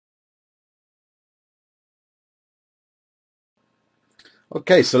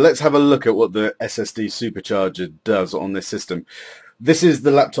Okay, so let's have a look at what the SSD supercharger does on this system. This is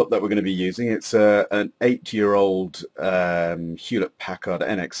the laptop that we're going to be using. It's an 8-year-old Hewlett-Packard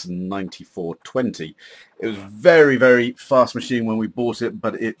NX9420. It was very, very fast machine when we bought it,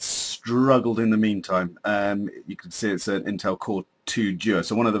 but it struggled in the meantime. You can see it's an Intel Core 2 Duo,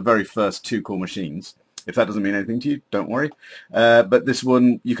 so one of the very first 2-core machines. If that doesn't mean anything to you, don't worry. But this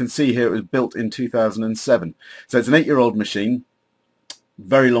one, you can see here, it was built in 2007. So it's an 8-year-old machine.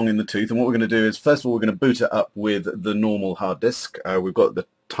 Very long in the tooth, and what we're going to do is first of all we're going to boot it up with the normal hard disk. We've got the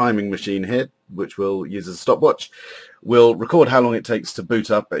timing machine here which we'll use as a stopwatch. We'll record how long it takes to boot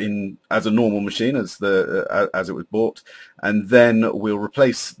up in as a normal machine as it was bought, and then we'll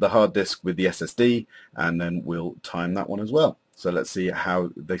replace the hard disk with the SSD, and then we'll time that one as well. So let's see how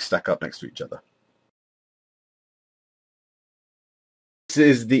they stack up next to each other. This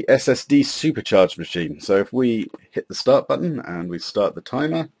is the SSD supercharged machine. So if we hit the start button and we start the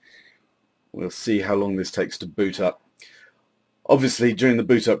timer, we'll see how long this takes to boot up. Obviously, during the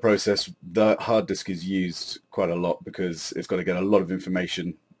boot up process, the hard disk is used quite a lot because it's got to get a lot of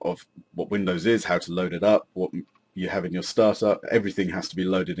information of what Windows is, how to load it up, what you have in your startup. Everything has to be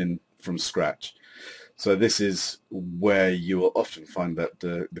loaded in from scratch. So this is where you will often find that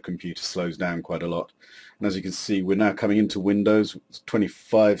the computer slows down quite a lot. And as you can see, we're now coming into Windows. It's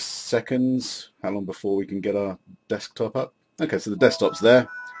 25 seconds. How long before we can get our desktop up? Okay, so the desktop's there.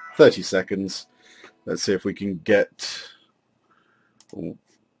 30 seconds. Let's see if we can get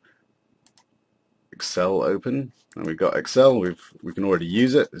Excel open. And we've got Excel. We can already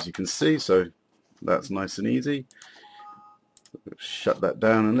use it, as you can see. So that's nice and easy. Shut that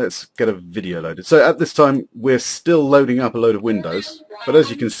down and let's get a video loaded. So at this time we're still loading up a load of windows, but as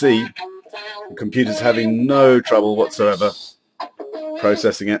you can see the computer's having no trouble whatsoever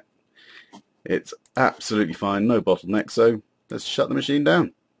processing it. It's absolutely fine, no bottleneck. So let's shut the machine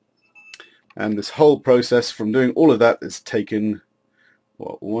down. And this whole process from doing all of that has taken,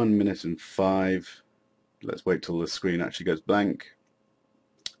 what, 1 minute and 5. Let's wait till the screen actually goes blank.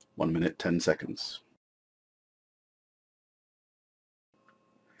 1 minute 10 seconds.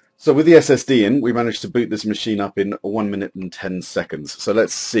 So with the SSD in, we managed to boot this machine up in 1 minute and 10 seconds. So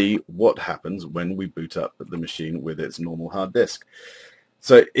let's see what happens when we boot up the machine with its normal hard disk.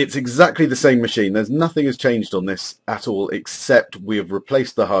 So it's exactly the same machine. There's nothing has changed on this at all, except we have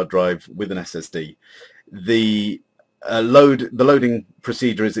replaced the hard drive with an SSD. The loading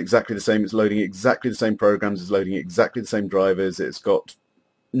procedure is exactly the same. It's loading exactly the same programs. It's loading exactly the same drivers. It's got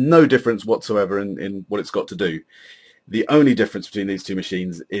no difference whatsoever in what it's got to do. The only difference between these two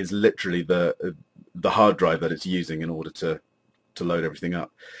machines is literally the hard drive that it's using in order to load everything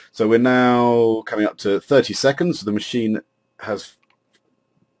up. So we're now coming up to 30 seconds. The machine has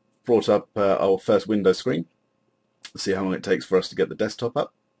brought up our first Windows screen. Let's see how long it takes for us to get the desktop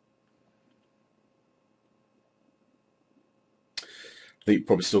up. I think you've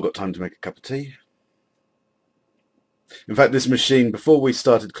probably still got time to make a cup of tea. In fact, this machine, before we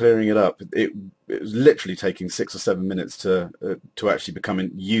started clearing it up, it was literally taking 6 or 7 minutes to actually become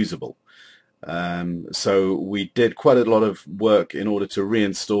usable. So we did quite a lot of work in order to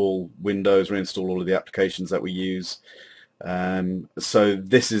reinstall Windows, reinstall all of the applications that we use. So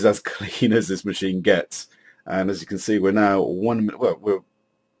this is as clean as this machine gets. And as you can see, we're now 1 minute. Well,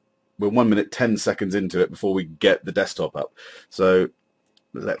 we're 1 minute 10 seconds into it before we get the desktop up. So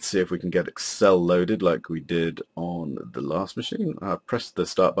let's see if we can get Excel loaded like we did on the last machine. I pressed the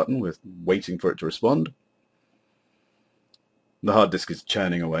start button. We're waiting for it to respond. The hard disk is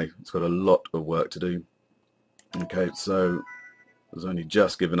churning away. It's got a lot of work to do. Okay, so it's only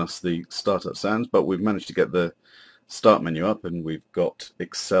just given us the startup sounds, but we've managed to get the start menu up and we've got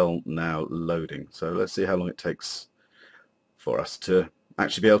Excel now loading. So let's see how long it takes for us to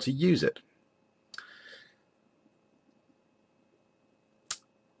actually be able to use it.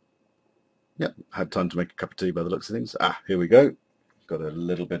 Yep, had time to make a cup of tea by the looks of things. Here we go. Got a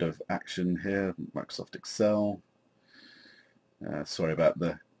little bit of action here. Microsoft Excel. Sorry about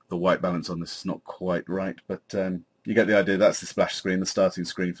the white balance on this. It's not quite right, but you get the idea. That's the splash screen, the starting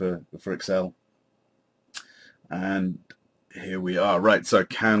screen for Excel. And here we are. Right, so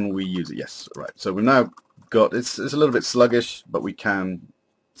can we use it? Yes, right. So we've now got, it's a little bit sluggish, but we can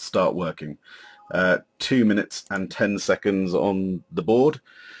start working. 2 minutes and 10 seconds on the board.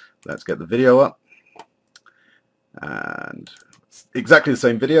 Let's get the video up, and it's exactly the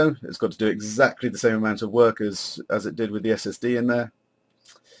same video. It's got to do exactly the same amount of work as it did with the SSD in there.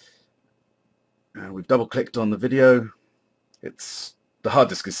 We've double clicked on the video. The hard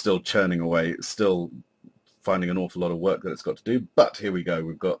disk is still churning away. It's still finding an awful lot of work that it's got to do. But here we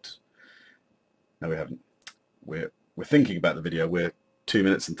go. No, we haven't. We're thinking about the video. We're 2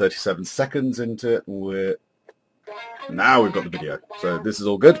 minutes and 37 seconds into it, and now we've got the video. So this is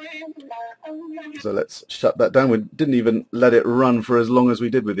all good. So let's shut that down. We didn't even let it run for as long as we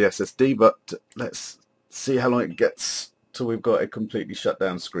did with the SSD, but let's see how long it gets till we've got a completely shut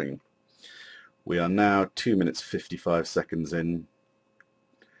down screen. We are now 2 minutes 55 seconds in.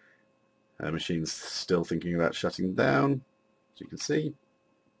 Machine's still thinking about shutting down, as you can see.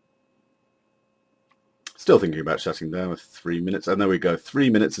 Still thinking about shutting down with 3 minutes, and there we go, 3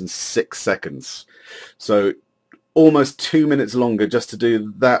 minutes and 6 seconds. So almost 2 minutes longer just to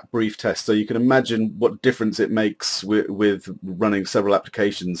do that brief test. So you can imagine what difference it makes with running several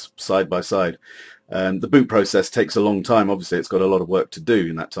applications side by side. The boot process takes a long time. Obviously, it's got a lot of work to do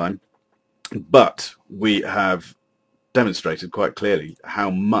in that time. But we have demonstrated quite clearly how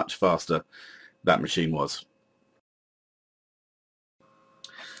much faster that machine was.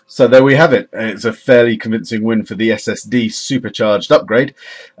 So there we have it. It's a fairly convincing win for the SSD supercharged upgrade.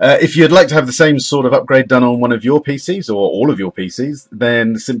 If you'd like to have the same sort of upgrade done on one of your PCs or all of your PCs,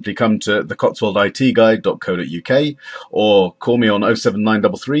 then simply come to thecotswolditguide.co.uk or call me on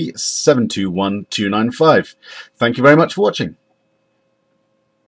 07933 721 295. Thank you very much for watching.